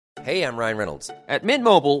Hey, I'm Ryan Reynolds. At Mint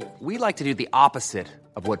Mobile, we like to do the opposite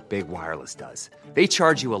of what Big Wireless does. They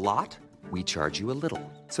charge you a lot, we charge you a little.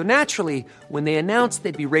 So naturally, when they announced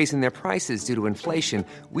they'd be raising their prices due to inflation,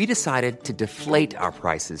 we decided to deflate our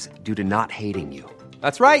prices due to not hating you.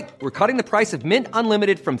 That's right. We're cutting the price of Mint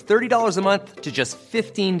Unlimited from $30 a month to just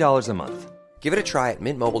 $15 a month. Give it a try at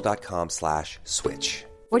mintmobile.com/switch.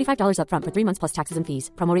 $45 up front for 3 months plus taxes and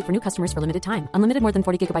fees. Promo rate for new customers for limited time. Unlimited more than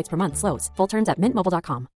 40 gigabytes per month. Slows full terms at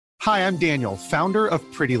mintmobile.com. Hi, I'm Daniel, founder of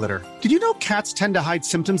Pretty Litter. Did you know cats tend to hide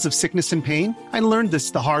symptoms of sickness and pain? I learned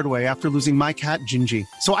this the hard way after losing my cat, Gingy.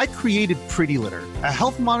 So I created Pretty Litter, a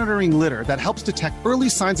health monitoring litter that helps detect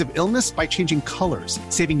early signs of illness by changing colors,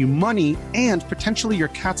 saving you money and potentially your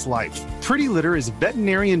cat's life. Pretty Litter is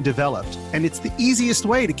veterinarian developed, and it's the easiest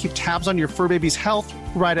way to keep tabs on your fur baby's health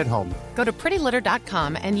right at home. Go to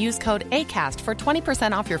prettylitter.com and use code ACAST for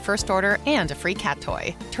 20% off your first order and a free cat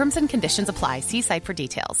toy. Terms and conditions apply. See site for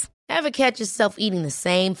details. Ever catch yourself eating the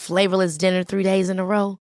same flavorless dinner 3 days in a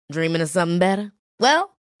row? Dreaming of something better?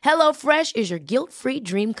 Well, HelloFresh is your guilt-free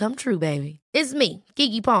dream come true, baby. It's me,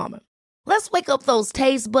 Keke Palmer. Let's wake up those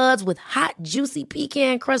taste buds with hot, juicy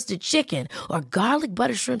pecan-crusted chicken or garlic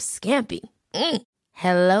butter shrimp scampi.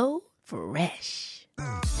 Hello Fresh.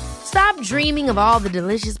 Stop dreaming of all the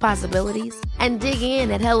delicious possibilities and dig in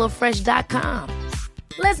at HelloFresh.com.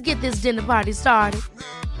 Let's get this dinner party started.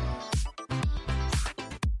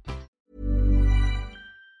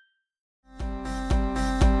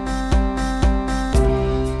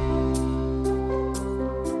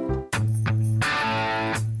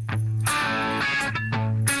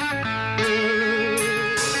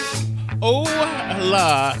 Oh,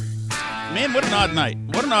 la. Man, what an odd night.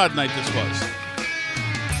 What an odd night this was.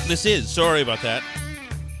 This is. Sorry about that.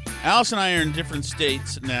 Alice and I are in different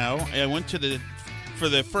states now. I went for the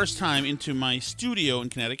first time into my studio in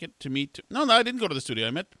Connecticut to meet. No, I didn't go to the studio.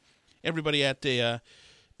 I met everybody at a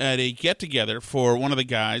get-together for one of the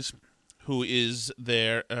guys who is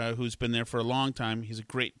there, who's been there for a long time. He's a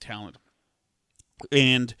great talent.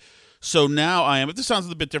 And so now I am, but this sounds a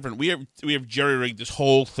little bit different. We have jerry-rigged this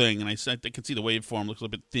whole thing, and I can see the waveform looks a little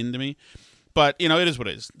bit thin to me. But, it is what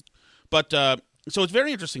it is. But, so it's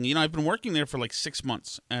very interesting. I've been working there for like 6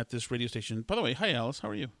 months at this radio station. By the way, hi, Alice. How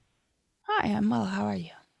are you? Hi, I'm well. How are you?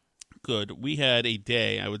 Good. We had a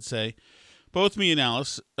day, I would say. Both me and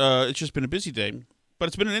Alice. It's just been a busy day, but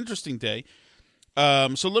it's been an interesting day.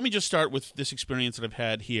 So let me just start with this experience that I've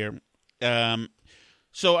had here.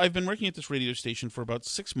 So I've been working at this radio station for about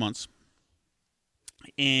 6 months.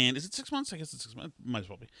 And is it 6 months? I guess it's 6 months. Might as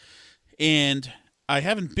well be. And I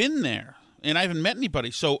haven't been there. And I haven't met anybody.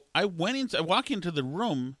 So I walk into the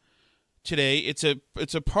room today. It's a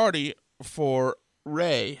party for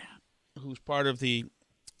Ray, who's part of the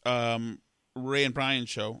Ray and Brian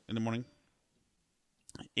show in the morning.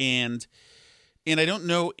 And I don't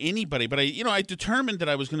know anybody, but I determined that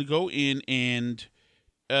I was going to go in and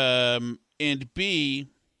be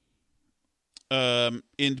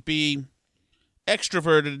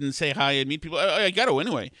extroverted and say hi and meet people. I got to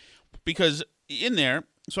anyway, because in there,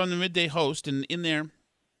 so I'm the midday host, and in there,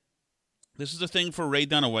 this is a thing for Ray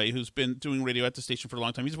Dunaway, who's been doing radio at the station for a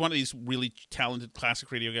long time. He's one of these really talented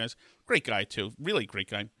classic radio guys. Great guy, too. Really great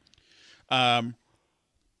guy. And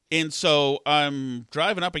so I'm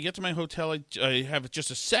driving up. I get to my hotel. I have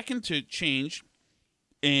just a second to change,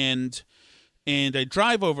 and I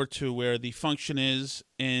drive over to where the function is,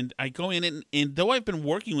 and I go in, and though I've been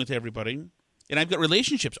working with everybody, and I've got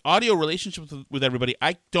relationships, audio relationships with everybody,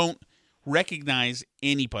 I don't recognize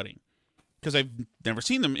anybody because I've never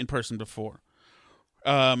seen them in person before.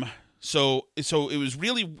 So it was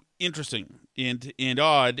really interesting and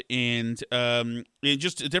odd and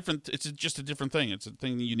just a different. It's just a different thing. It's a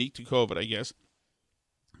thing unique to COVID, I guess.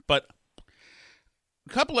 But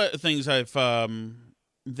a couple of things that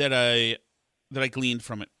I gleaned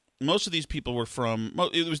from it. Most of these people were from.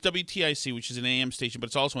 It was WTIC, which is an AM station, but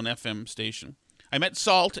it's also an FM station. I met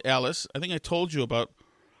Salt, Alice. I think I told you about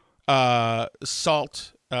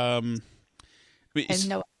Salt.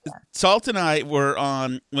 Salt and I were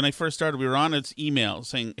on, when I first started, we were on its email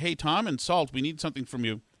saying, hey, Tom and Salt, we need something from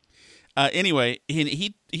you. Anyway,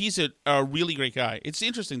 he's a really great guy. It's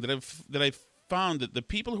interesting that I've found that the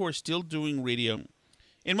people who are still doing radio,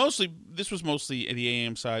 and this was mostly at the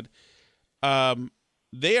AM side,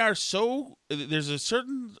 they are there's a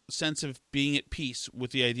certain sense of being at peace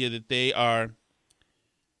with the idea that they are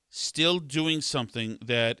still doing something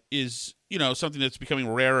that is, something that's becoming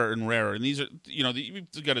rarer and rarer. And these are,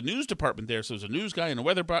 you've got a news department there. So there's a news guy and a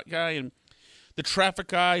weather guy and the traffic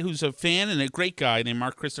guy who's a fan and a great guy named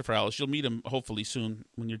Mark Christopher Alice. You'll meet him hopefully soon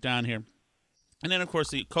when you're down here. And then, of course,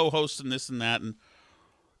 the co-hosts and this and that. And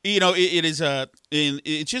it is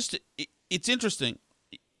it's interesting.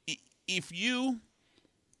 If you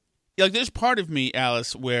like, there's part of me,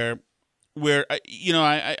 Alice, where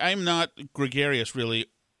I'm not gregarious really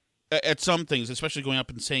at some things, especially going up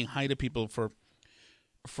and saying hi to people for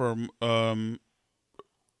just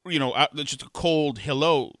a cold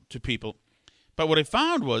hello to people. But what I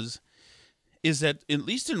found is that at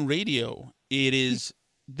least in radio, it is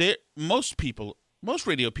there. Most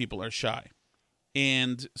radio people are shy,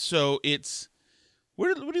 and so it's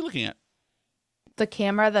what are you looking at? The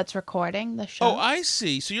camera that's recording the show. Oh, I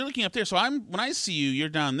see. So you're looking up there. So when I see you, you're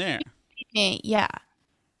down there. Yeah.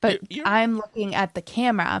 But You're- I'm looking at the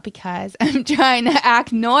camera because I'm trying to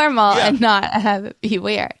act normal Yeah. and not have it be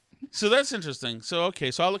weird. So that's interesting. So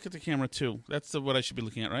okay, so I'll look at the camera too. That's what I should be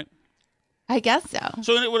looking at, right? I guess so.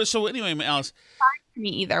 So anyway, Alice, Me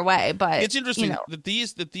either way, but it's interesting you know, that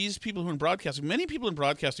these people who are in broadcasting, many people in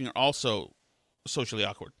broadcasting are also socially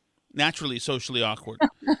awkward, naturally socially awkward.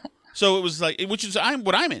 So it was like, which is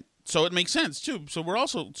what I'm in. So it makes sense too. So we're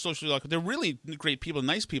also socially awkward. They're really great people,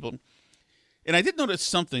 nice people. And I did notice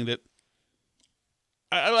something that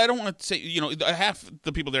I don't want to say. Half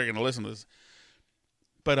the people there are going to listen to this,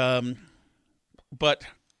 but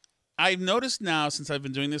I've noticed now, since I've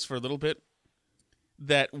been doing this for a little bit,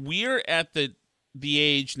 that we're at the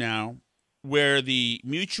age now where the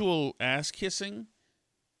mutual ass kissing,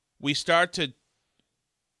 we start to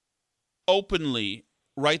openly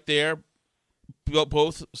right there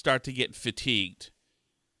both start to get fatigued.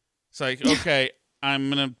 It's like, okay,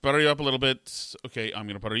 I'm going to butter you up a little bit. Okay, I'm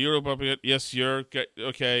going to butter you up a bit. Yes, you're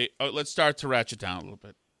okay. Let's start to ratchet down a little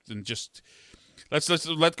bit and just let's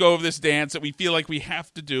let go of this dance that we feel like we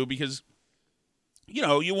have to do because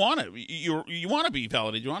you want to be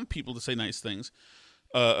validated. You want people to say nice things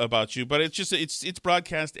about you, but it's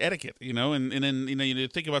broadcast etiquette, and then you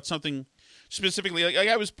think about something specifically. Like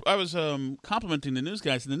I was complimenting the news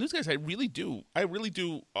guys, and the news guys I really do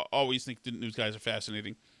always think the news guys are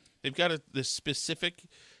fascinating. They've got this specific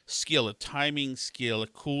skill, a timing skill, a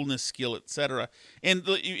coolness skill, etc. And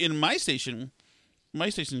in my station,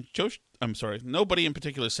 I'm sorry, nobody in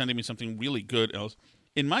particular is sending me something really good else.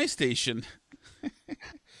 In my station,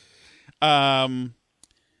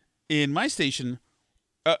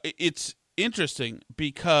 it's interesting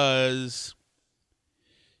because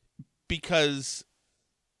the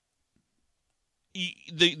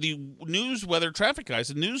news, weather, traffic guys,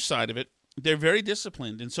 the news side of it, they're very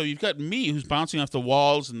disciplined. And so you've got me who's bouncing off the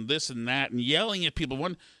walls and this and that and yelling at people.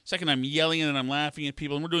 One second I'm yelling and I'm laughing at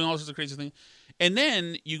people and we're doing all sorts of crazy things. And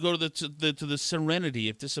then you go to the serenity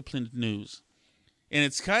of disciplined news. And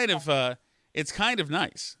it's kind of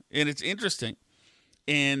nice and it's interesting.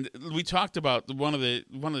 And we talked about one of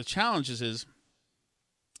the challenges is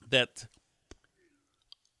that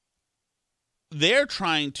they're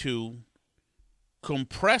trying to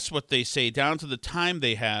compress what they say down to the time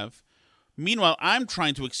they have. Meanwhile, I'm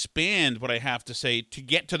trying to expand what I have to say to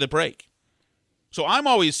get to the break. So I'm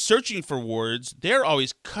always searching for words. They're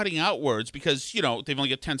always cutting out words because, they've only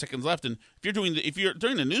got 10 seconds left. And if you're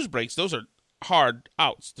during the news breaks, those are hard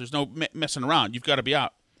outs. There's no messing around. You've got to be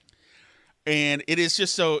out. And it is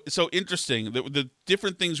just so interesting the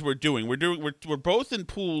different things we're doing. We're both in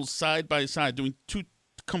pools side by side doing two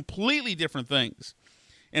completely different things.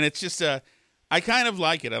 And it's just I kind of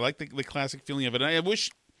like it. I like the classic feeling of it. And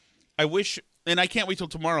I wish, and I can't wait till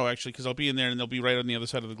tomorrow, actually, because I'll be in there and they'll be right on the other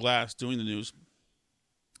side of the glass doing the news.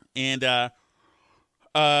 And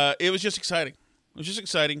it was just exciting. It was just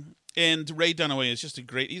exciting. And Ray Dunaway is just a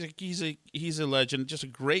great. He's a legend. Just a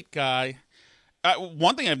great guy.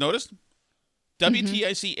 One thing I've noticed,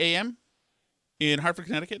 WTIC AM in Hartford,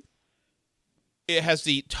 Connecticut, it has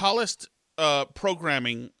the tallest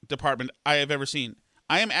programming department I have ever seen.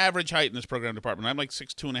 I am average height in this program department. I'm like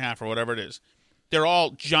 6'2.5" or whatever it is. They're all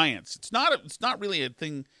giants. It's not really a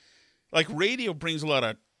thing. Like radio brings a lot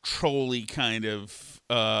of trolly kind of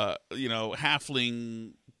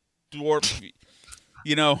halfling dwarf,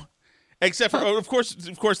 Except for of course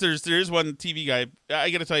there is one TV guy. I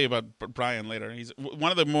got to tell you about Brian later. He's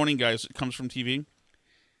one of the morning guys that comes from TV.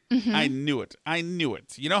 Mm-hmm. I knew it.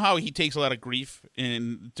 You know how he takes a lot of grief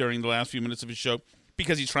during the last few minutes of his show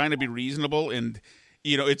because he's trying to be reasonable and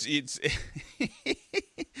it's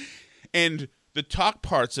and the talk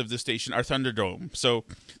parts of the station are Thunderdome. So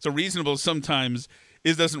reasonable sometimes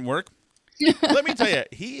doesn't work. Let me tell you,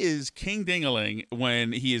 he is king ding-a-ling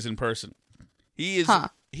when he is in person. He is. Huh.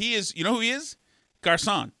 He is. You know who he is?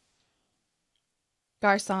 Garcon.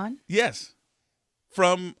 Garcon? Yes,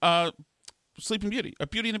 from Sleeping Beauty, A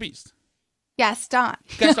Beauty and the Beast. Gaston.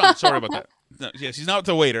 Sorry about that. No, yes, he's not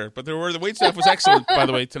the waiter, but the waitstaff was excellent, by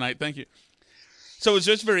the way, tonight. Thank you. So it's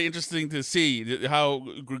just very interesting to see how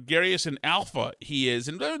gregarious and alpha he is.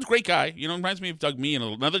 And he's a great guy. You know, reminds me of Doug Meehan,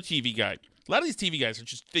 another TV guy. A lot of these TV guys are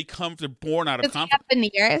just, they're born out of Does he confidence. have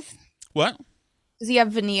veneers? What? Does he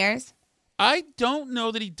have veneers? I don't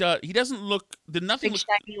know that he does. He doesn't look, nothing Big looks.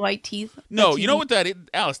 shiny white teeth? No, Or you know teeth? what that is,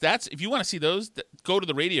 Alice? That's, if you want to see those, go to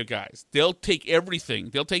the radio guys. They'll take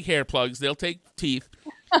everything. They'll take hair plugs. They'll take teeth.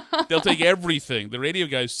 They'll take everything. The radio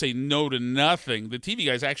guys say no to nothing. The TV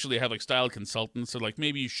guys actually have like style consultants. So like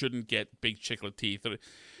maybe you shouldn't get big chiclet teeth.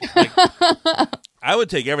 Like, I would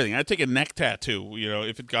take everything. I'd take a neck tattoo, you know,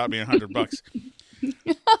 if it got me $100,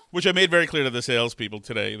 which I made very clear to the salespeople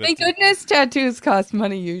today. Thank goodness tattoos cost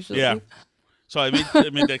money usually. Yeah. So I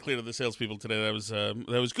made that clear to the salespeople today. That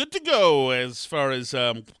was good to go as far as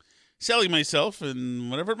selling myself and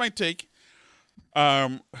whatever it might take.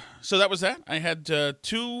 So that was that. I had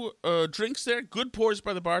 2 drinks there, good pours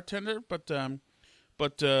by the bartender, but I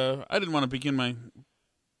didn't want to begin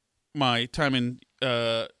my time in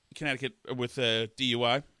Connecticut with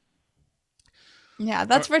DUI. Yeah,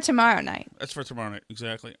 that's for tomorrow night. That's for tomorrow night,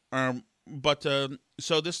 exactly.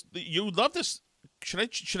 So you love this.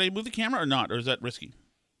 Should I move the camera or not, or is that risky?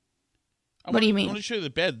 What do you mean? I want to show you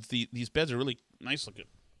the beds. These beds are really nice looking.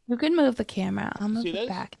 You can move the camera. I'll move See it this?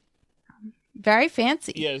 back. Very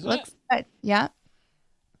fancy. Yeah, isn't Looks good. Yeah.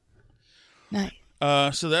 Nice.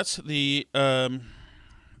 So that's the there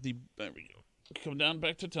we go. Come down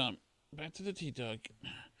back to Tom. Back to the T-Dog.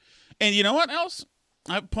 And you know what else?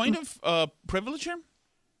 A point of privilege here.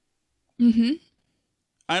 Mm-hmm.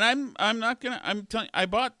 And I'm not gonna. I'm telling. I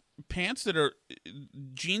bought pants that are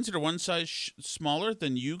jeans that are one size smaller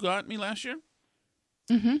than you got me last year.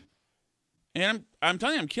 Mm-hmm. And I'm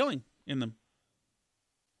telling you, I'm killing in them.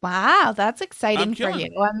 Wow, that's exciting I'm for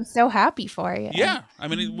killing. you. I'm so happy for you. Yeah, I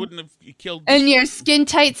mean it wouldn't have killed. And your skin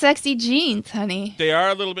tight, sexy jeans, honey. They are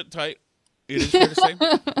a little bit tight. It is fair to say.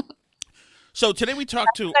 So today we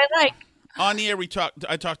talked to I like. on the air.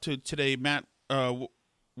 I talked to today Matt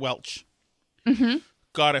Welch. Mm-hmm.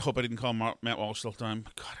 God, I hope I didn't call Matt Walsh the whole time.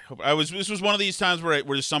 God, I hope this was one of these times where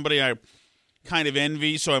there's somebody I kind of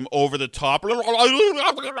envy, so I'm over the top. And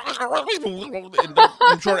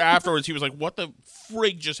I'm sure afterwards he was like, "What the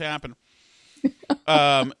frig just happened?"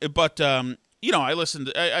 But you know, I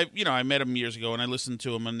listened. I met him years ago, and I listened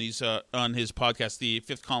to him on his podcast, the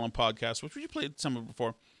Fifth Column podcast, which we played some of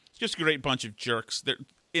before. It's just a great bunch of jerks.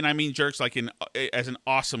 And I mean jerks like as an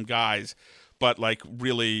awesome guys, but like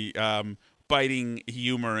really biting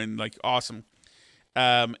humor and like awesome.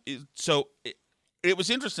 So it was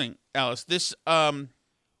interesting, Alice. This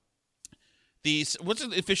these what's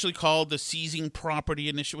it officially called? The seizing property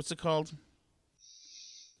initiative. What's it called?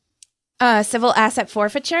 Civil asset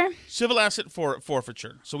forfeiture. Civil asset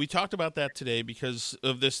forfeiture. So we talked about that today because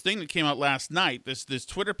of this thing that came out last night. This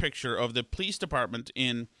Twitter picture of the police department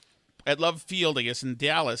at Love Field, I guess, in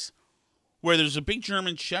Dallas, where there's a big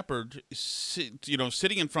German Shepherd,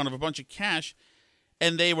 sitting in front of a bunch of cash,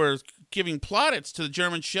 and they were giving plaudits to the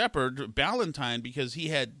German Shepherd, Ballantyne, because he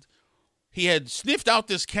had sniffed out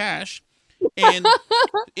this cash, and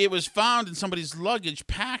it was found in somebody's luggage,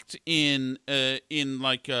 packed in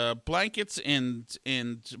blankets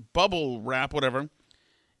and bubble wrap, whatever.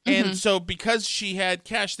 Mm-hmm. And so, because she had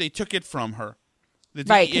cash, they took it from her. The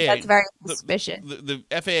Right, 'cause DEA, that's very suspicious. The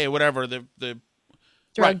FAA, whatever, the Drug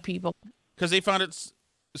right. people. Because they found it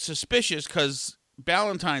suspicious because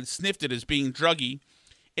Ballantyne sniffed it as being druggy,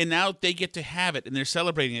 and now they get to have it, and they're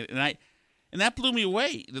celebrating it. And that blew me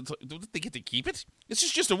away. They get to keep it? This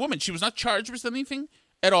is just a woman. She was not charged with anything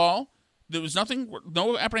at all. There was nothing,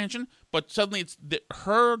 no apprehension, but suddenly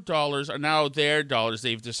her dollars are now their dollars,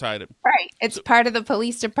 they've decided. Right. It's part of the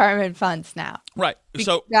police department funds now. Right. Because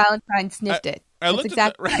So Valentine sniffed it. I That's looked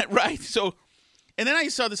exactly at that. Right. So, and then I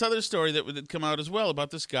saw this other story that had come out as well about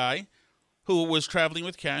this guy who was traveling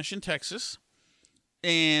with cash in Texas,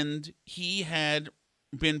 and he had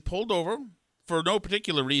been pulled over for no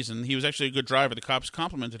particular reason. He was actually a good driver. The cops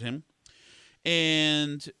complimented him.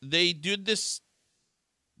 And they did this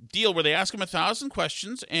deal where they ask him 1,000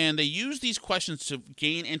 questions, and they use these questions to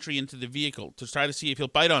gain entry into the vehicle to try to see if he'll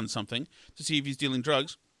bite on something, to see if he's dealing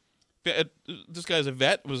drugs. This guy's a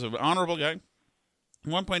vet, was an honorable guy.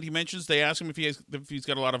 At one point he mentions, they ask him if he's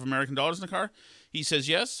got a lot of American dollars in the car. He says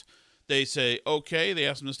yes. They say, okay. They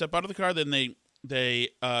ask him to step out of the car. Then they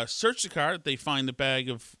search the car. They find the bag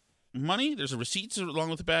of money. There's a receipt along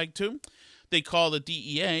with the bag too. They call the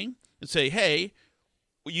DEA and say, hey,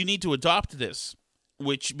 you need to adopt this,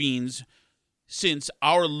 which means since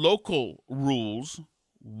our local rules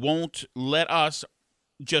won't let us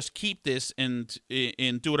just keep this and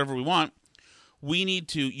do whatever we want, we need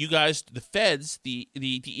to, you guys, the feds, the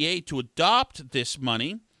DEA, to adopt this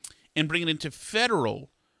money and bring it into federal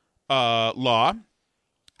law.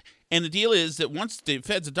 And the deal is that once the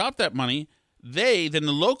feds adopt that money, then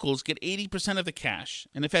the locals get 80% of the cash,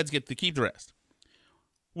 and the feds get to keep the rest.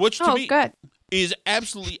 Which to me is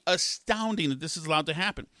absolutely astounding that this is allowed to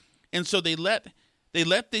happen. And so they do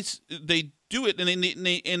it,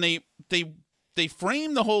 and they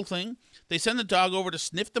frame the whole thing. They send the dog over to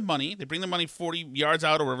sniff the money. They bring the money 40 yards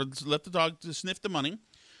out or wherever, let the dog to sniff the money.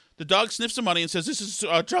 The dog sniffs the money and says, "This is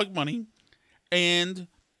drug money," and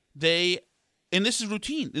this is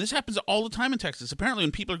routine. And this happens all the time in Texas. Apparently,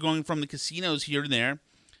 when people are going from the casinos here and there,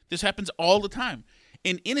 this happens all the time.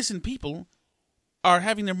 And innocent people are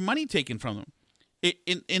having their money taken from them.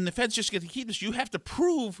 And the feds just get to keep this. You have to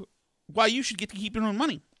prove why you should get to keep your own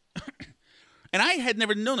money. And I had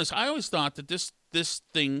never known this. I always thought that this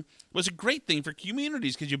thing was a great thing for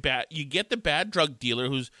communities because you get the bad drug dealer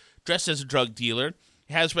who's dressed as a drug dealer,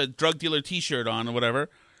 has a drug dealer T-shirt on or whatever.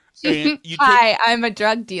 And Hi, I'm a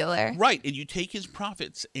drug dealer. Right, and you take his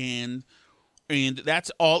profits, and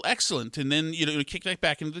that's all excellent. And then kick that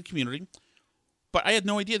back into the community. But I had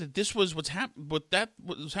no idea that this was what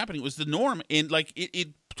was happening was the norm, and like it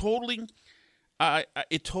totally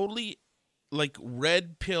like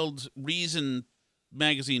red pilled Reason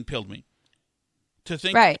magazine pilled me to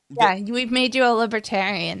think. Right? Yeah, we've made you a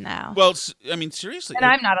libertarian now. Well, I mean, seriously, and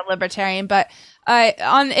I'm not a libertarian, but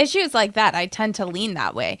on issues like that, I tend to lean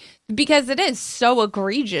that way because it is so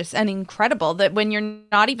egregious and incredible that when you're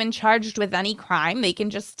not even charged with any crime, they can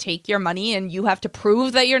just take your money and you have to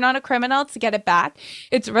prove that you're not a criminal to get it back.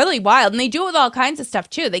 It's really wild. And they do it with all kinds of stuff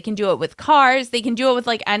too. They can do it with cars. They can do it with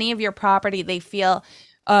like any of your property they feel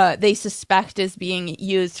they suspect is being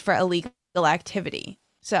used for illegal activity.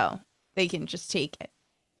 So they can just take it.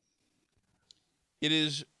 It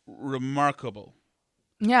is remarkable.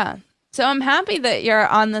 Yeah. So I'm happy that you're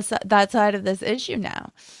on that side of this issue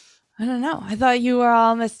now. I don't know. I thought you were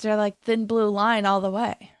all Mr. like thin blue line all the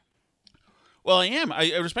way. Well, I am.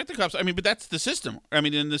 I respect the cops. I mean, but that's the system. I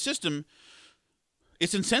mean, in the system,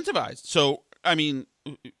 it's incentivized. So, I mean,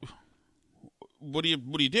 what do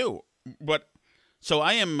you do? But so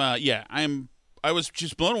I am. I was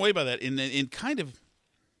just blown away by that, and kind of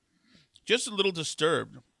just a little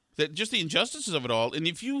disturbed that just the injustices of it all. And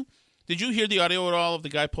did you hear the audio at all of the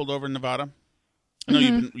guy pulled over in Nevada? I know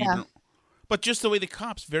you've been, but just the way the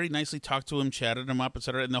cops very nicely talked to him, chatted him up,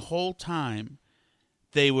 etc. And the whole time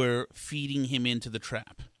they were feeding him into the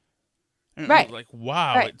trap. And right. Like,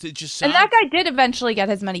 wow. Right. It just and that guy did eventually get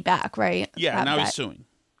his money back, right? Yeah, now he's suing.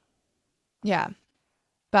 Yeah.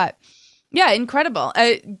 But yeah, incredible.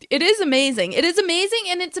 It is amazing. It is amazing,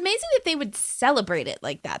 and it's amazing that they would celebrate it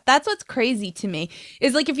like that. That's what's crazy to me,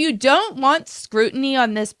 is like if you don't want scrutiny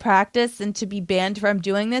on this practice and to be banned from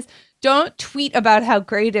doing this, don't tweet about how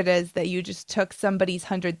great it is that you just took somebody's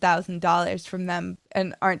 $100,000 from them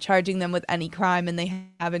and aren't charging them with any crime and they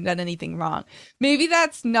haven't done anything wrong. Maybe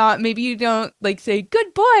you don't like say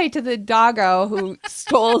good boy to the doggo who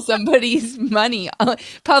stole somebody's money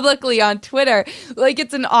publicly on Twitter. Like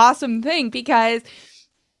it's an awesome thing because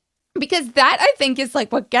that, I think, is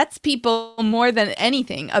like what gets people more than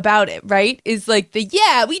anything about it, right? Is like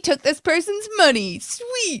we took this person's money.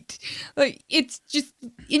 Sweet. Like it's just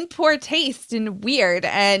in poor taste and weird.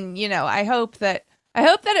 And, I hope that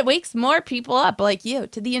it wakes more people up like you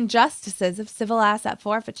to the injustices of civil asset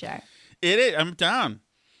forfeiture. It is. I'm down.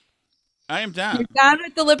 I am down. You're down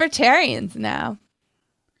with the libertarians now.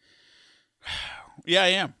 Yeah, I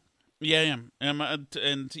am. Yeah, I am.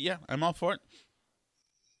 I'm all for it.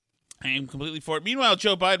 I am completely for it. Meanwhile,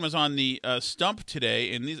 Joe Biden was on the stump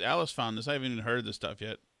today, and Alice found this. I haven't even heard this stuff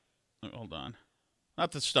yet. Hold on.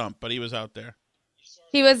 Not the stump, but he was out there.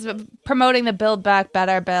 He was promoting the Build Back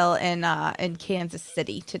Better bill in Kansas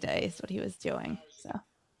City today is what he was doing. So,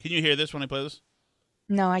 can you hear this when I play this?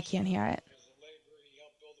 No, I can't hear it.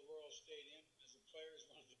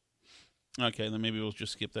 Okay, then maybe we'll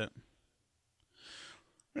just skip that.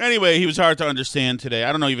 Anyway, he was hard to understand today.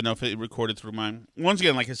 I don't even know if it recorded through mine. Once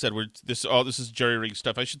again, like I said, this is jury-rigged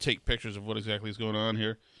stuff. I should take pictures of what exactly is going on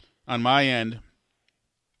here on my end,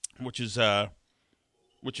 which is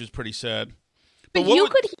pretty sad. But you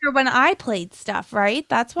could hear when I played stuff, right?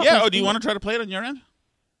 That's what. Yeah. Do you want to try to play it on your end?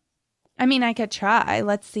 I mean, I could try.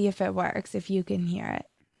 Let's see if it works. If you can hear it,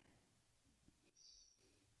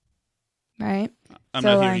 right? I'm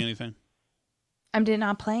not hearing anything. I'm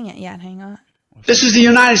not playing it yet. Hang on. This is the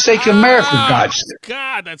United States of America, God's sake.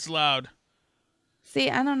 God, that's loud. See,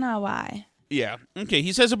 I don't know why. Yeah. Okay.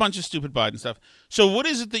 He says a bunch of stupid Biden stuff. So what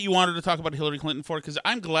is it that you wanted to talk about Hillary Clinton for? Because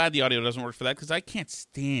I'm glad the audio doesn't work for that because I can't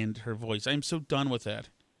stand her voice. I'm so done with that.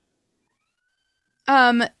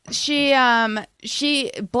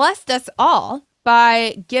 She blessed us all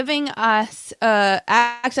by giving us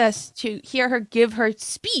access to hear her give her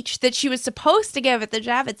speech that she was supposed to give at the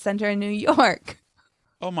Javits Center in New York.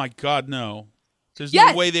 Oh my God, no. There's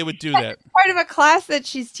Yes, no way they would do that. It's part of a class that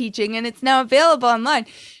she's teaching, and it's now available online.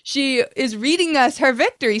 She is reading us her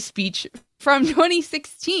victory speech from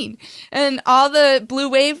 2016, and all the blue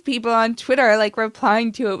wave people on Twitter are like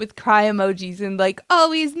replying to it with cry emojis and like,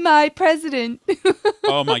 always my president.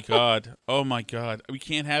 Oh my God. Oh my God. We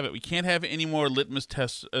can't have it. We can't have any more litmus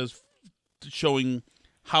tests as showing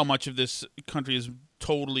how much of this country is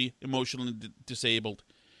totally emotionally disabled.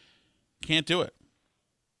 Can't do it.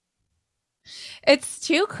 It's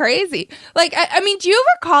too crazy. Like, I mean, do you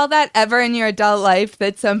recall that ever in your adult life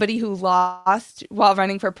that somebody who lost while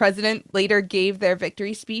running for president later gave their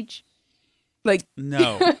victory speech? Like,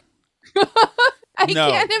 no. I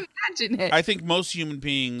No. can't imagine it. I think most human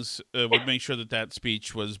beings would make sure that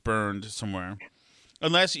speech was burned somewhere.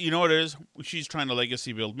 Unless, you know what it is? She's trying to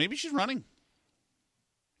legacy build. Maybe she's running.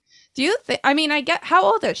 Do you think? I mean, I get. How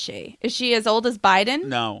old is she? Is she as old as Biden?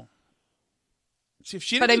 No. If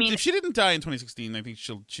she But didn't, if she didn't die in 2016, I think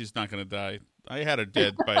she's not going to die. I had her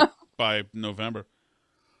dead by November.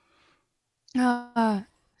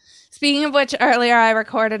 Speaking of which, earlier I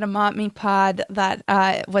recorded a Mont Me pod that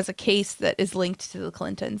was a case that is linked to the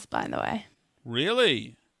Clintons, by the way.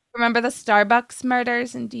 Really? Remember the Starbucks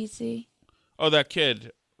murders in D.C.? Oh, that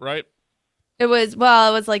kid, right? It was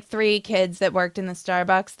like 3 kids that worked in the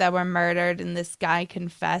Starbucks that were murdered, and this guy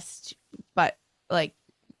confessed, but like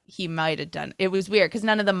he might have done. It was weird because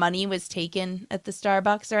none of the money was taken at the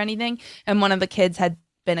Starbucks or anything, and one of the kids had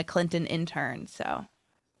been a Clinton intern, so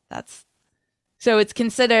it's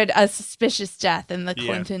considered a suspicious death in the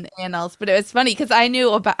Clinton annals. But it was funny because I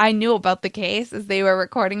knew about the case as they were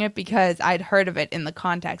recording it because I'd heard of it in the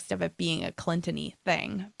context of it being a Clinton-y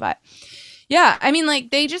thing, but. Yeah, I mean,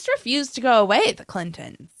 like, they just refused to go away, the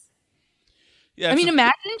Clintons. Yeah, I mean,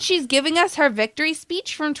 imagine she's giving us her victory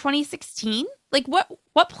speech from 2016. Like, what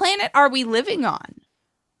planet are we living on?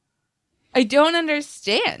 I don't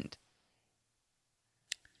understand.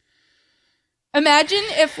 Imagine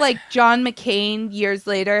if, like, John McCain years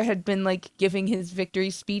later had been, like, giving his victory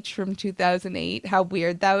speech from 2008. How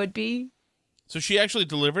weird that would be. So she actually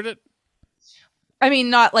delivered it? I mean,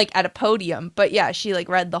 not, like, at a podium, but yeah, she, like,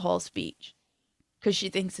 read the whole speech. Because she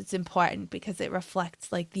thinks it's important because it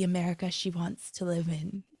reflects, like, the America she wants to live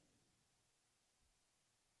in.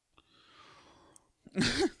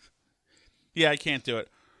 Yeah, I can't do it.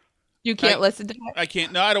 You can't listen to it? I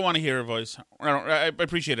can't. No, I don't want to hear her voice. I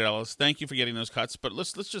appreciate it, Alice. Thank you for getting those cuts, but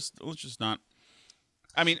let's just not.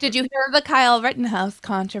 I mean, did you hear the Kyle Rittenhouse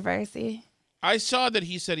controversy? I saw that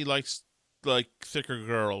he said he likes, like, thicker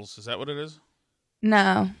girls. Is that what it is?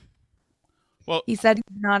 No. Well, he said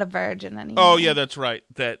he's not a virgin anymore. Oh yeah, that's right.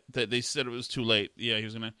 That they said it was too late. Yeah, he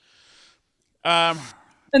was gonna. And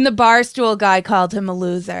the Barstool guy called him a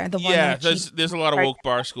loser. There's a lot of woke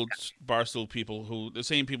Barstool people the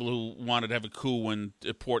same people who wanted to have a coup when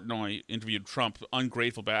Portnoy interviewed Trump.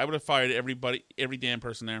 Ungrateful, but I would have fired every damn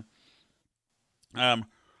person there.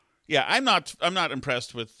 Yeah, I'm not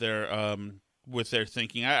impressed with their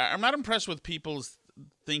thinking. I'm not impressed with people's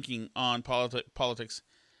thinking on politics.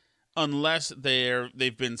 Unless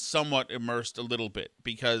they've been somewhat immersed a little bit,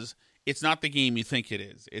 because it's not the game you think it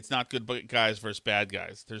is. It's not good guys versus bad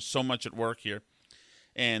guys. There's so much at work here,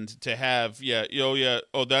 and to have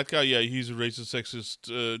that guy, he's a racist,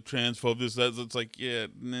 sexist, transphobe. It's like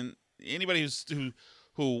and then anybody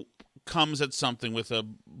who comes at something with a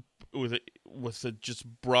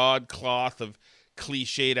just broad cloth of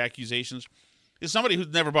cliched accusations is somebody who's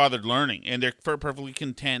never bothered learning, and they're perfectly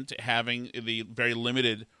content having the very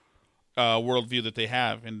limited worldview that they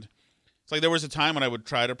have. And it's like there was a time when I would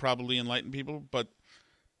try to probably enlighten people, but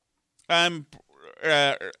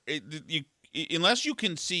unless you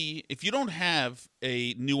can see, if you don't have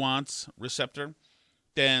a nuance receptor,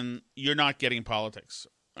 then you're not getting politics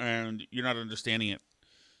and you're not understanding it,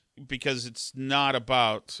 because it's not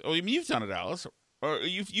about. Oh, I mean, you've done it, Alice, or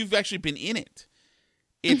you've actually been in it.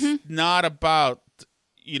 It's not about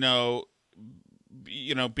being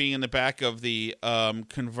in the back of the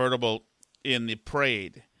convertible in the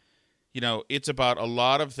parade. It's about a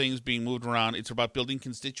lot of things being moved around. It's about building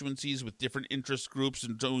constituencies with different interest groups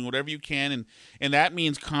and doing whatever you can, and that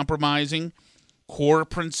means compromising core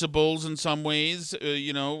principles in some ways.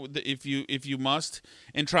 If you must,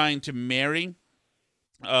 and trying to marry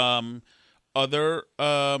other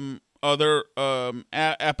other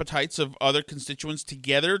appetites of other constituents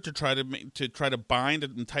together to try to bind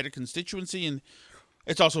a tighter constituency, and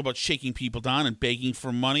it's also about shaking people down and begging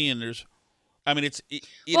for money. And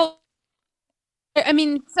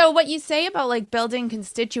so what you say about like building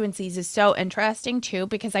constituencies is so interesting too,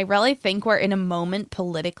 because I really think we're in a moment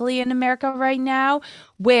politically in America right now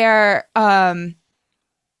where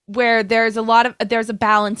there's a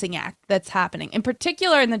balancing act that's happening, in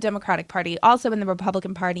particular in the Democratic Party, also in the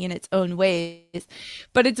Republican Party in its own ways.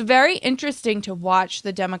 But it's very interesting to watch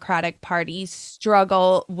the Democratic Party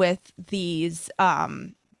struggle with these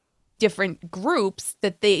different groups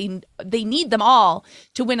that they need them all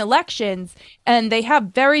to win elections, and they have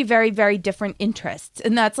very, very, very different interests.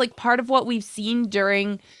 And that's like part of what we've seen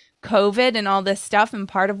during COVID and all this stuff, and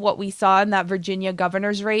part of what we saw in that Virginia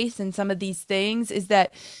governor's race and some of these things is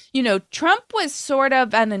that, you know, Trump was sort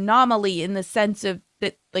of an anomaly in the sense of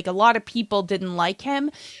that, like, a lot of people didn't like him,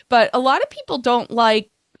 but a lot of people don't like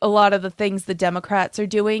a lot of the things the Democrats are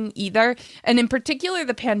doing either. And in particular,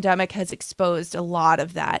 the pandemic has exposed a lot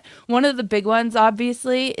of that. One of the big ones,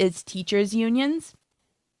 obviously, is teachers' unions.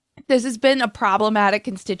 This has been a problematic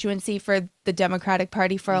constituency for the Democratic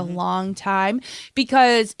Party for a long time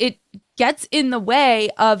because it gets in the way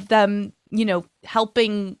of them, you know,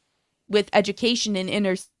 helping with education and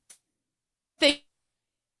inner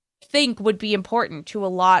think would be important to a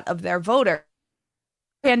lot of their voters.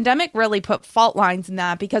 Pandemic really put fault lines in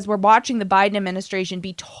that because we're watching the Biden administration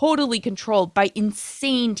be totally controlled by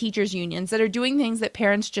insane teachers unions that are doing things that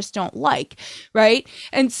parents just don't like, right?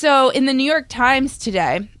 And so in the New York Times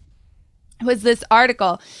today was this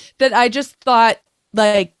article that I just thought,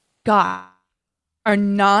 like, God, are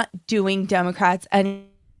not doing Democrats any,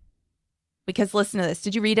 because listen to this.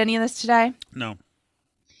 Did you read any of this today? No.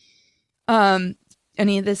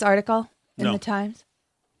 Any of this article in No. the Times?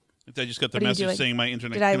 I just got the What are you message doing? saying my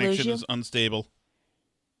internet Did I lose connection you? is unstable.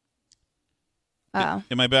 Oh.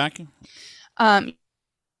 Am I back? Can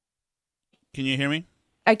you hear me?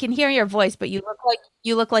 I can hear your voice, but you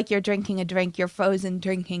look like you're drinking a drink. You're frozen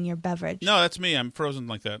drinking your beverage. No, that's me. I'm frozen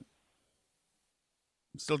like that.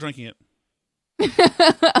 I'm still drinking it.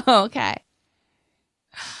 Okay.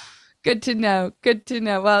 Good to know. Good to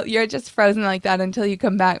know. Well, you're just frozen like that until you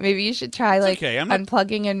come back. Maybe you should try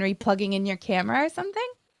unplugging and replugging in your camera or something.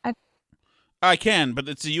 I can, but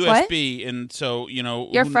it's a USB, and so, you know.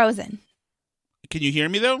 You're frozen. Can you hear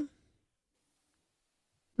me, though?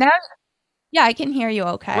 Now, yeah, I can hear you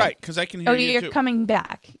okay. Right, because I can hear you, you're too. coming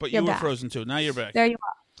back. But you're you were back. frozen, too. Now you're back. There you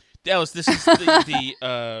are. Dallas, this is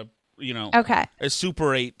the Okay. a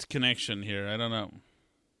Super 8 connection here. I don't know.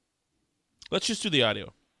 Let's just do the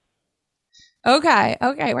audio. Okay,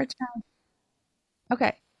 we're trying.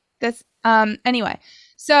 Okay.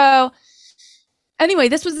 Anyway,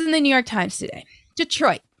 this was in the New York Times today.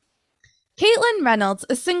 Detroit. Caitlin Reynolds,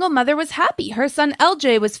 a single mother, was happy her son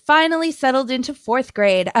LJ was finally settled into 4th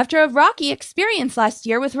grade after a rocky experience last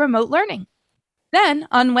year with remote learning. Then,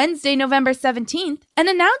 on Wednesday, November 17th, an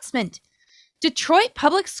announcement. Detroit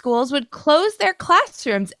public schools would close their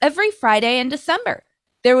classrooms every Friday in December.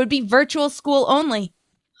 There would be virtual school only.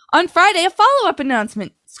 On Friday, a follow-up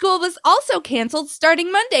announcement. School was also canceled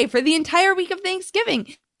starting Monday for the entire week of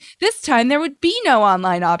Thanksgiving. This time, there would be no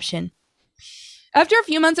online option. After a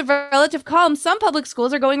few months of relative calm, some public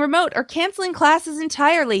schools are going remote or canceling classes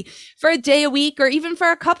entirely for a day a week or even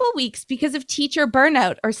for a couple weeks because of teacher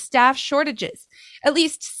burnout or staff shortages. At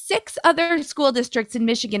least 6 other school districts in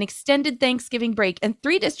Michigan extended Thanksgiving break, and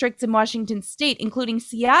 3 districts in Washington state, including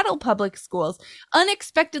Seattle Public Schools,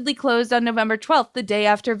 unexpectedly closed on November 12th, the day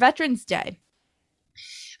after Veterans Day.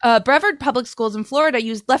 Brevard Public Schools in Florida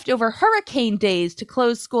used leftover hurricane days to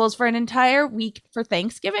close schools for an entire week for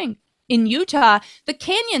Thanksgiving. In Utah, the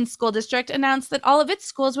Canyon School District announced that all of its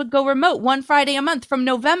schools would go remote one Friday a month from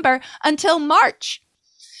November until March.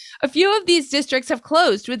 A few of these districts have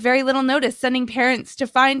closed with very little notice, sending parents to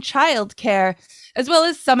find childcare, as well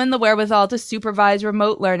as summon the wherewithal to supervise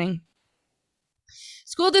remote learning.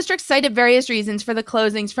 School districts cited various reasons for the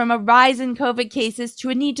closings, from a rise in COVID cases to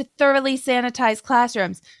a need to thoroughly sanitize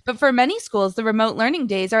classrooms. But for many schools, the remote learning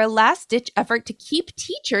days are a last-ditch effort to keep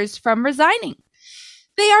teachers from resigning.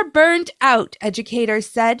 They are burned out, educators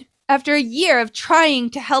said, after a year of trying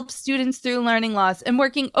to help students through learning loss and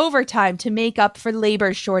working overtime to make up for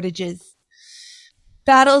labor shortages.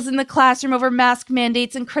 Battles in the classroom over mask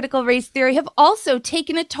mandates and critical race theory have also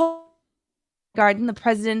taken a toll. Garden, the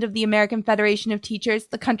president of the American Federation of Teachers,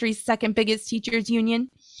 the country's second biggest teachers union.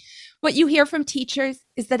 What you hear from teachers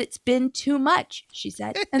is that it's been too much, she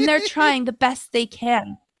said, and they're trying the best they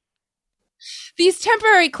can. These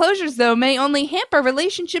temporary closures, though, may only hamper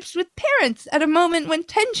relationships with parents at a moment when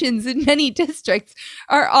tensions in many districts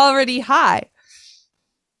are already high.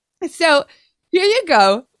 So here you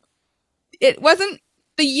go. It wasn't,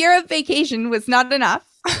 the year of vacation was not enough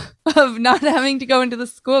of not having to go into the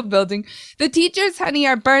school building. The teachers, honey,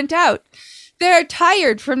 are burnt out. They're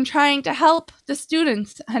tired from trying to help the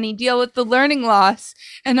students, honey, deal with the learning loss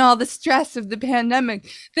and all the stress of the pandemic.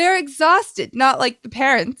 They're exhausted, not like the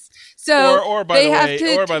parents. So or by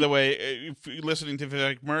the way, if you're listening to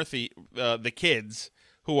Vivek Murthy, the kids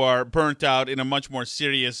who are burnt out in a much more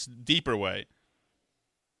serious, deeper way.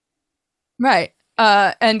 Right.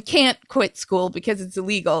 And can't quit school because it's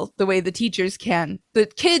illegal the way the teachers can. The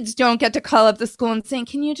kids don't get to call up the school and say,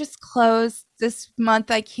 can you just close this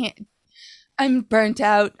month? I can't. I'm burnt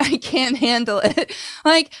out. I can't handle it.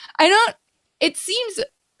 Like, it seems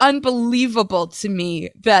unbelievable to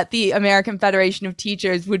me that the American Federation of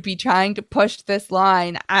Teachers would be trying to push this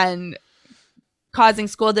line and causing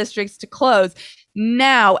school districts to close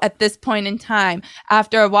now at this point in time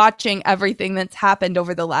after watching everything that's happened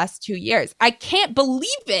over the last 2 years. I can't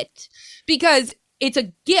believe it because it's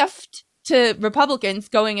a gift to Republicans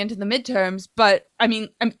going into the midterms. But I mean,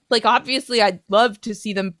 obviously I'd love to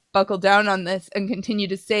see them buckle down on this and continue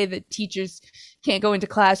to say that teachers can't go into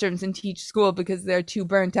classrooms and teach school because they're too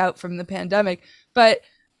burnt out from the pandemic. But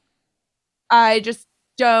I just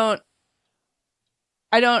don't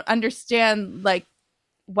understand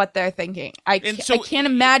what they're thinking. I can't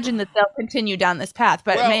imagine that they'll continue down this path,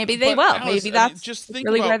 but maybe they will. Alice, maybe that's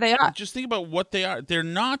where they are. Just think about what they are. They're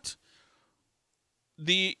not.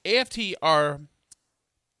 The AFT are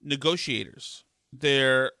negotiators.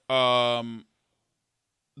 They're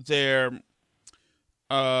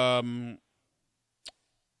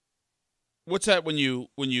what's that when you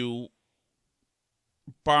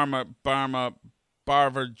Barvard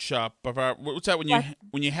shop? What's that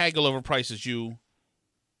when you haggle over prices?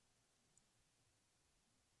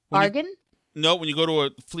 Bargain? No, when you go to a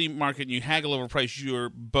flea market and you haggle over price, you're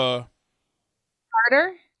barter.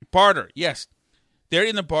 Barter, yes. They're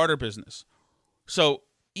in the barter business. So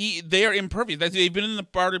they are impervious. They've been in the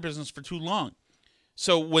barter business for too long.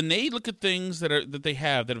 So when they look at things that they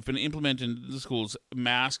have been implemented in the schools,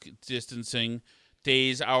 mask distancing,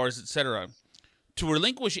 days, hours, etc., to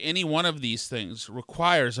relinquish any one of these things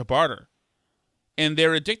requires a barter. And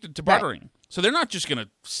they're addicted to bartering. Right. So they're not just going to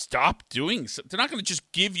stop doing so. They're not going to just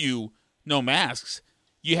give you no masks.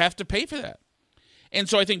 You have to pay for that. And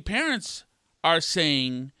so I think parents are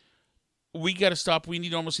saying, we got to stop. We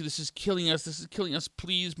need normalcy. This is killing us. This is killing us.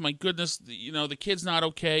 Please, my goodness, the kid's not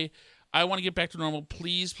okay. I want to get back to normal.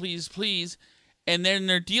 Please, please, please. And then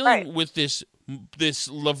they're dealing with this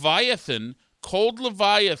Leviathan, cold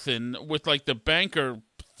Leviathan with the banker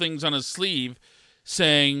things on his sleeve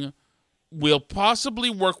saying, we'll possibly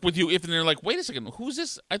work with you if, and they're like, wait a second, who's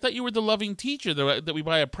this? I thought you were the loving teacher that we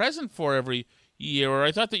buy a present for every year, or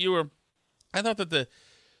I thought that the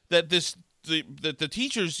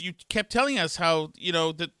teachers, you kept telling us how,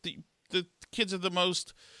 that the kids are the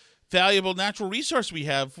most valuable natural resource we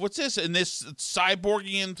have. What's this? And this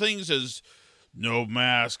cyborgian thing says, no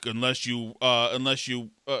mask unless you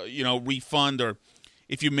refund, or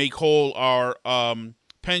if you make whole our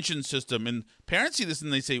pension system. And parents see this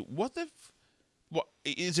and they say, what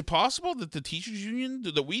is it possible that the teachers union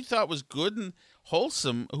that we thought was good and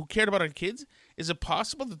wholesome, who cared about our kids, is it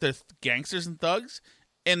possible that they're gangsters and thugs?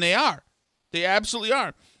 And they are. They absolutely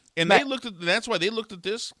are. And that's why they looked at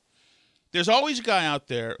this. There's always a guy out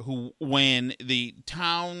there who, when the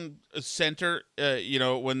town center,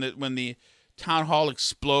 when the town hall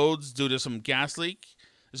explodes due to some gas leak,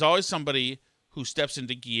 there's always somebody who steps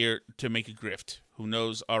into gear to make a grift, who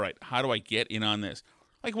knows, all right, how do I get in on this?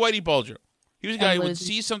 Like Whitey Bulger. He was a guy who would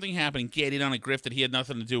see something happen and get in on a grift that he had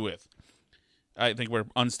nothing to do with. I think we're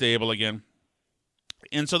unstable again.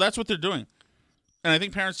 And so that's what they're doing. And I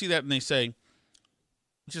think parents see that and they say,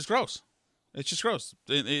 it's just gross. It's just gross.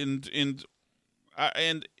 And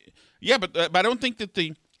yeah, but I don't think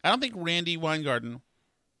Randi Weingarten,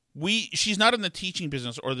 she's not in the teaching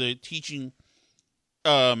business or the teaching,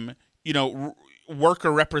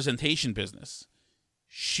 worker representation business.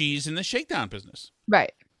 She's in the shakedown business.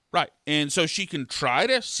 Right. Right. And so she can try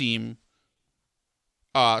to seem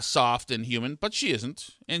soft and human, but she isn't.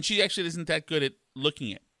 And she actually isn't that good at looking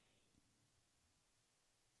it.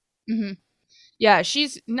 Mm-hmm. Yeah,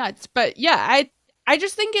 she's nuts. But yeah, I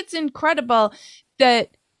just think it's incredible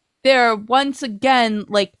that they're once again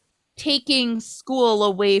taking school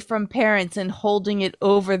away from parents and holding it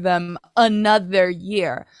over them another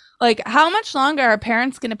year. How much longer are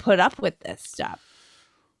parents going to put up with this stuff?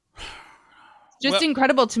 just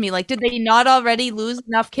incredible to me. Like, did they not already lose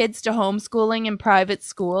enough kids to homeschooling in private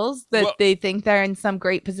schools that they think they're in some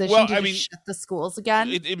great position to shut the schools again?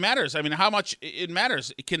 It matters. I mean, how much it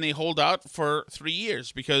matters. Can they hold out for 3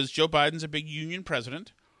 years? Because Joe Biden's a big union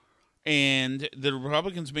president, and the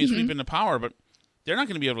Republicans may sweep into power, but they're not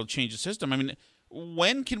going to be able to change the system. I mean,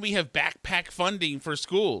 when can we have backpack funding for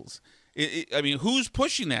schools? I mean, who's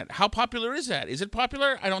pushing that? How popular is that? Is it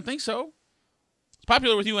popular? I don't think so. It's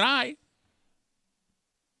popular with you and I.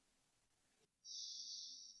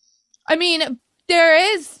 I mean,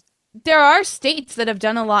 there are states that have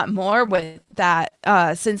done a lot more with that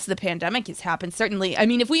since the pandemic has happened. Certainly. I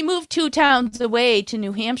mean, if we moved 2 towns away to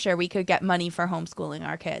New Hampshire, we could get money for homeschooling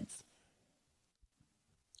our kids.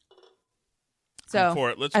 So for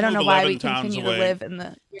it. Let's I don't move know why 11 we towns continue away to live in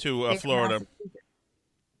the to Florida.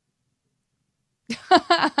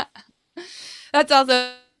 That's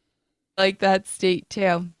also like that state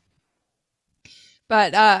too.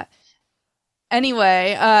 But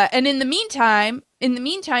anyway, and in the meantime,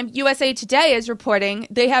 USA Today is reporting,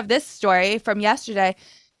 they have this story from yesterday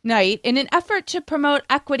night. In an effort to promote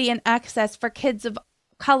equity and access for kids of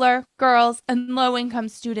color, girls, and low-income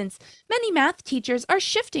students, many math teachers are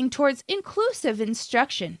shifting towards inclusive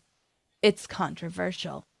instruction. It's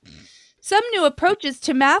controversial. Some new approaches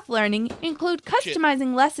to math learning include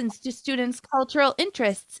customizing lessons to students' cultural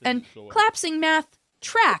interests and collapsing math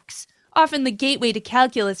tracks, often the gateway to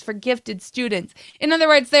calculus for gifted students. In other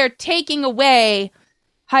words, they're taking away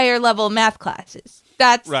higher-level math classes.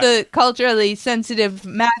 That's right. The culturally sensitive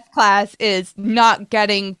math class is not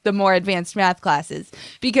getting the more advanced math classes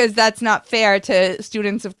because that's not fair to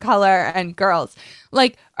students of color and girls.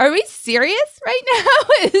 Like, are we serious right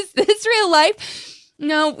now? Is this real life?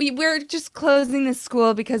 No, we're just closing the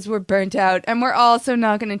school because we're burnt out. And we're also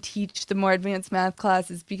not going to teach the more advanced math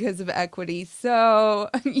classes because of equity. So,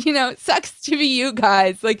 it sucks to be you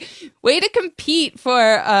guys. Like, way to compete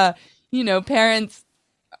for, parents'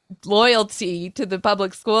 loyalty to the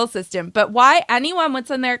public school system. But why anyone would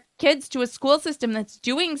send their kids to a school system that's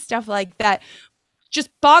doing stuff like that just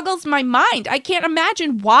boggles my mind. I can't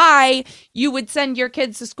imagine why you would send your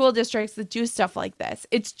kids to school districts that do stuff like this.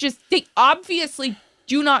 It's just, they obviously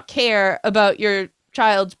do not care about your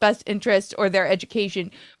child's best interest or their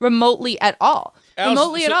education remotely at all.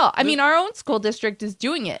 I mean, our own school district is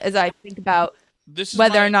doing it as I think about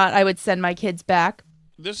whether or not I would send my kids back.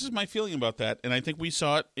 This is my feeling about that, and I think we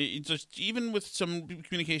saw it just even with some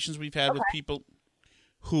communications we've had with people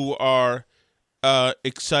who are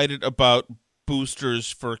excited about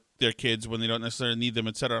boosters for their kids when they don't necessarily need them,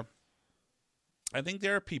 etc. I think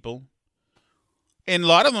there are people, and a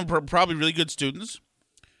lot of them are probably really good students,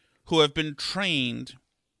 who have been trained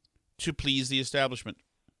to please the establishment.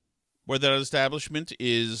 Where that establishment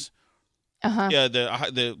is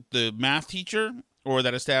the math teacher, or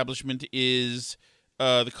that establishment is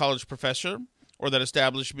the college professor, or that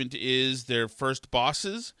establishment is their first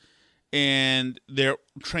bosses, and they're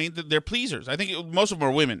trained that they're pleasers. I think most of them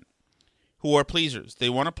are women who are pleasers. They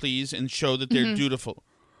want to please and show that they're dutiful.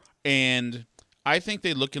 And I think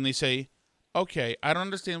they look and they say, okay, I don't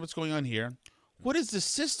understand what's going on here. What is the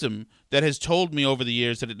system that has told me over the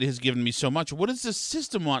years that it has given me so much? What does the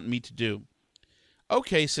system want me to do?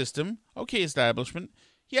 Okay, system. Okay, establishment.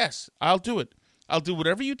 Yes, I'll do it. I'll do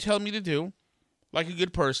whatever you tell me to do, like a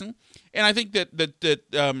good person. And I think that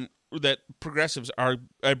progressives are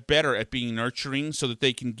better at being nurturing so that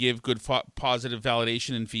they can give good positive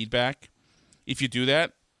validation and feedback if you do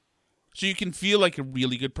that. So you can feel like a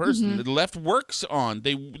really good person. The left works on.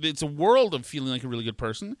 It's a world of feeling like a really good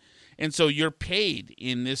person. And so you're paid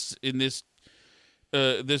in this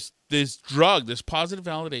drug, this positive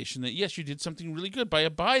validation that, yes, you did something really good by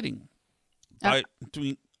abiding, by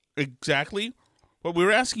doing exactly what we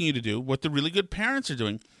were asking you to do, what the really good parents are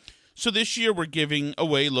doing. So this year we're giving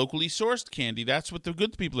away locally sourced candy. That's what the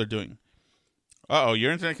good people are doing. Uh-oh,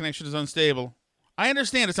 your internet connection is unstable. I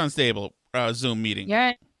understand it's unstable, Zoom meeting.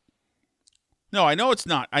 Yeah. No, I know it's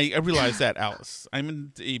not. I realize that, Alice. I'm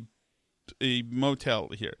in a motel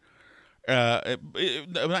here. A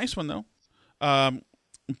nice one, though. And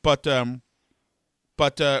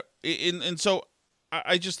so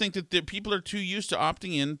I just think that the people are too used to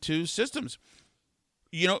opting into systems.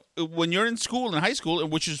 When you're in school, in high school,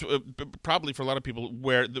 which is probably for a lot of people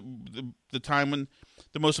where the time when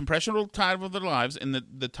the most impressionable time of their lives and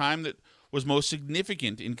the time that was most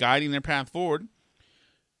significant in guiding their path forward,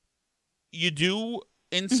 you do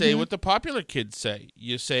and say what the popular kids say.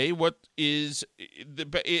 You say what is, and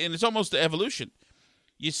it's almost the evolution.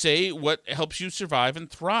 You say what helps you survive and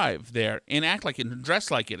thrive there, and act like it, and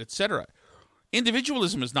dress like it, etc.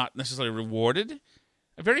 Individualism is not necessarily rewarded.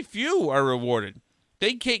 Very few are rewarded.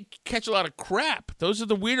 They catch a lot of crap. Those are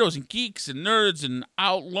the weirdos and geeks and nerds and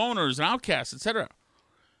loners and outcasts, etc.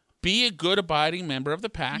 Be a good, abiding member of the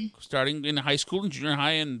pack, starting in high school and junior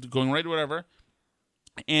high and going right to whatever,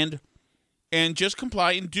 and just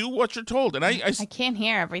comply and do what you're told. And I can't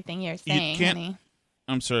hear everything you're saying, honey.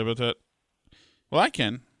 I'm sorry about that. Well, I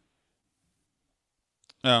can.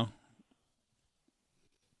 Oh.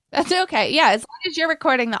 That's okay. Yeah, as long as you're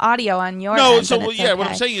recording the audio on your end, okay. What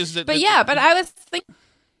I'm saying is that... But I was thinking...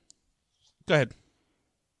 Go ahead.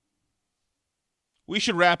 We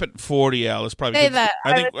should wrap at 40, Alice, probably.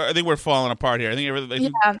 I think we're falling apart here. I think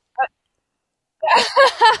everything... Yeah.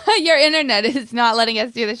 Your internet is not letting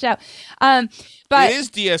us do the show. But it is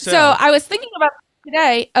DSL. So I was thinking about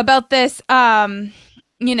today about this,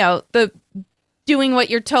 the doing what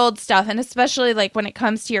you're told stuff, and especially like when it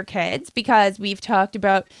comes to your kids, because we've talked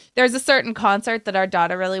about there's a certain concert that our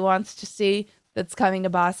daughter really wants to see that's coming to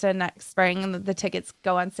Boston next spring, and the tickets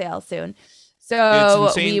go on sale soon. So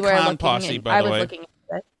it's Insane Clown Posse, by the way. Looking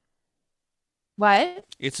at it. What?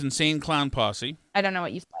 It's Insane Clown Posse. I don't know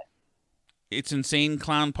what you said. It's Insane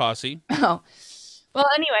Clown Posse. Oh. Well,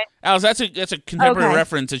 anyway. Alice, that's a contemporary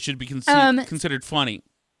reference that should be considered funny.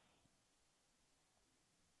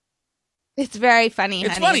 It's very funny,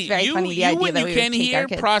 It's honey. funny. It's very funny. The you idea when that you we can would take hear, our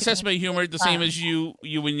kids process my humor the same as you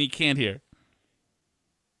when you can't hear.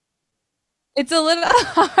 It's a little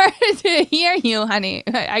hard to hear you, honey.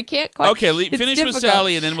 I can't quite. Okay, finish difficult. With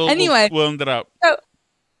Sally, and then we'll end it up.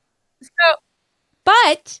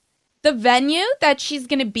 But the venue that she's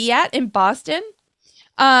going to be at in Boston,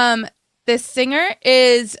 this singer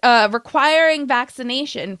is requiring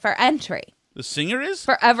vaccination for entry. The singer is?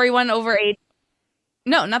 For everyone over 18.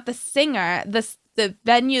 No, not the singer. The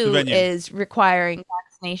venue is requiring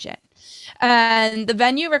vaccination. And the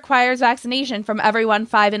venue requires vaccination from everyone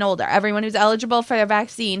 5 and older. Everyone who's eligible for their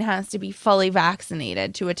vaccine has to be fully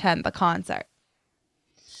vaccinated to attend the concert.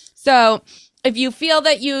 So if you feel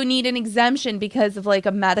that you need an exemption because of like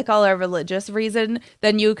a medical or religious reason,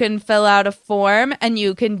 then you can fill out a form and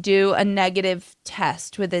you can do a negative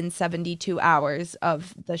test within 72 hours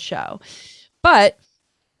of the show. But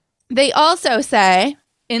they also say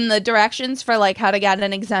in the directions for like how to get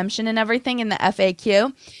an exemption and everything in the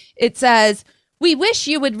FAQ, it says, "We wish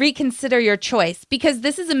you would reconsider your choice because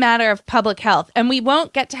this is a matter of public health and we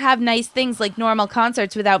won't get to have nice things like normal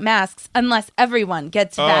concerts without masks unless everyone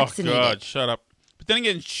gets vaccinated." Oh, God, shut up. But then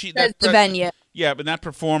again, that's the venue. Yeah, but that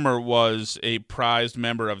performer was a prized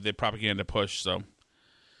member of the propaganda push, so.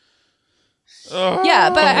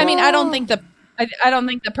 Yeah, but I mean, I don't think the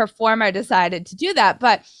performer decided to do that,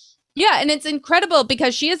 but yeah, and it's incredible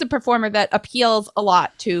because she is a performer that appeals a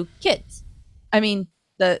lot to kids. I mean,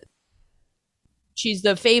 she's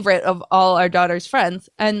the favorite of all our daughter's friends,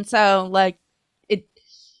 and so like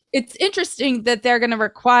it's interesting that they're going to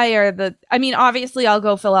require obviously I'll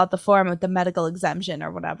go fill out the form with the medical exemption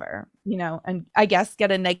or whatever, and I guess get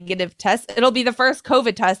a negative test. It'll be the first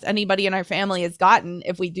COVID test anybody in our family has gotten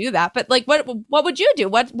if we do that. But like, what would you do?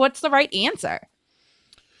 What's the right answer?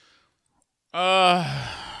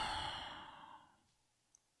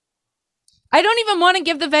 I don't even want to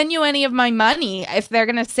give the venue any of my money if they're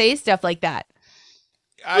going to say stuff like that.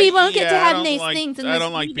 We won't get to have nice things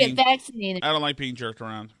unless we get vaccinated. I don't like being jerked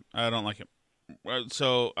around. I don't like it.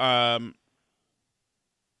 So,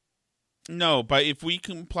 no, but if we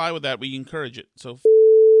comply with that, we encourage it. So,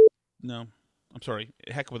 no. I'm sorry.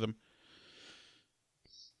 Heck with them.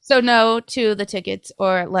 So, no to the tickets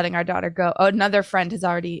or letting our daughter go. Oh, another friend has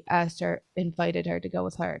already invited her to go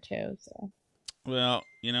with her, too. So, well,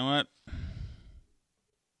 you know what?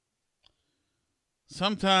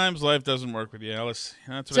 Sometimes life doesn't work with you, Alice.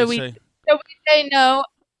 That's what I say. So we say no.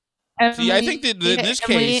 See, I think that in this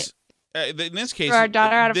case, for our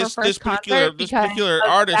daughter out of her first concert this particular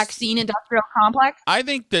artist, vaccine industrial complex. I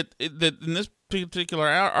think that in this particular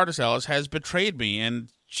artist, Alice, has betrayed me, and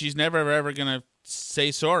she's never ever going to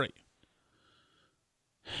say sorry.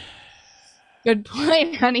 Good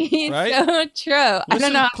point, honey. Right? So true. I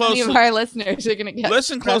don't know how many of our listeners are going to get.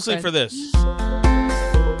 Listen closely for this.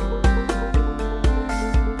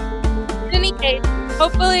 In any case,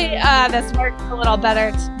 hopefully this works a little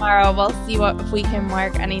better tomorrow. We'll see if we can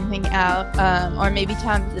work anything out. Or maybe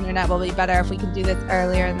Tom's internet will be better if we can do this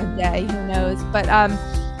earlier in the day. Who knows? But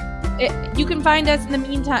you can find us in the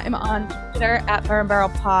meantime on Twitter at Burn Barrel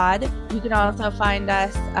Pod. You can also find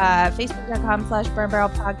us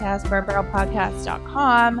facebook.com/burnbarrelpodcast,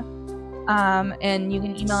 burnbarrelpodcast.com. And you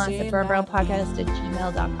can email us at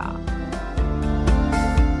burnbarrelpodcast@gmail.com.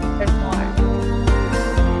 There's more.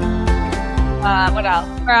 What else?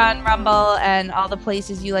 We're on Rumble and all the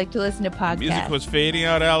places you like to listen to podcasts. Music was fading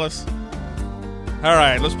out, Alice. All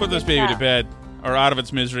right, let's put this baby to bed. Or out of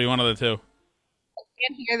its misery, one of the two. I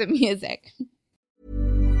can't hear the music.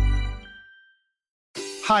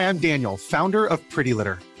 Hi, I'm Daniel, founder of Pretty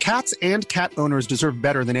Litter. Cats and cat owners deserve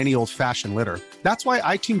better than any old-fashioned litter. That's why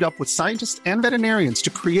I teamed up with scientists and veterinarians to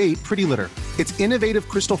create Pretty Litter. Its innovative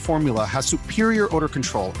crystal formula has superior odor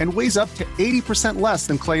control and weighs up to 80% less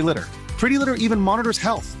than clay litter. Pretty Litter even monitors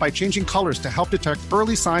health by changing colors to help detect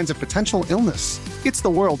early signs of potential illness. It's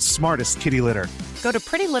the world's smartest kitty litter. Go to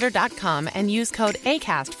prettylitter.com and use code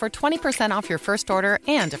ACAST for 20% off your first order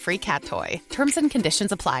and a free cat toy. Terms and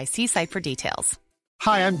conditions apply. See site for details.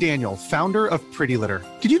 Hi, I'm Daniel, founder of Pretty Litter.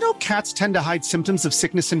 Did you know cats tend to hide symptoms of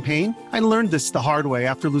sickness and pain? I learned this the hard way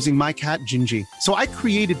after losing my cat, Gingy. So I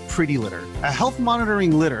created Pretty Litter, a health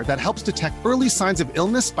monitoring litter that helps detect early signs of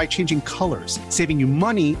illness by changing colors, saving you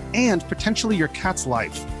money and potentially your cat's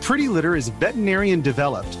life. Pretty Litter is veterinarian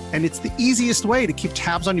developed, and it's the easiest way to keep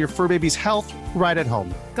tabs on your fur baby's health right at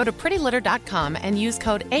home. Go to prettylitter.com and use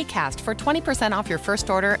code ACAST for 20% off your first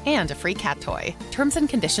order and a free cat toy. Terms and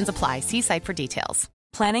conditions apply. See site for details.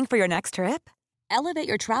 Planning for your next trip? Elevate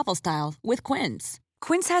your travel style with Quince.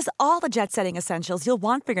 Quince has all the jet-setting essentials you'll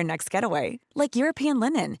want for your next getaway, like European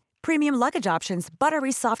linen, premium luggage options,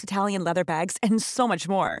 buttery soft Italian leather bags, and so much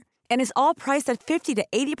more. And is all priced at 50 to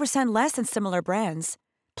 80% less than similar brands.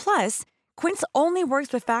 Plus, Quince only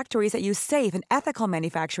works with factories that use safe and ethical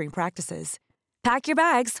manufacturing practices. Pack your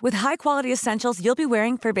bags with high-quality essentials you'll be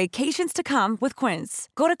wearing for vacations to come with Quince.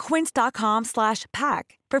 Go to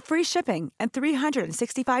quince.com/pack for free shipping and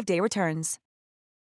 365-day returns.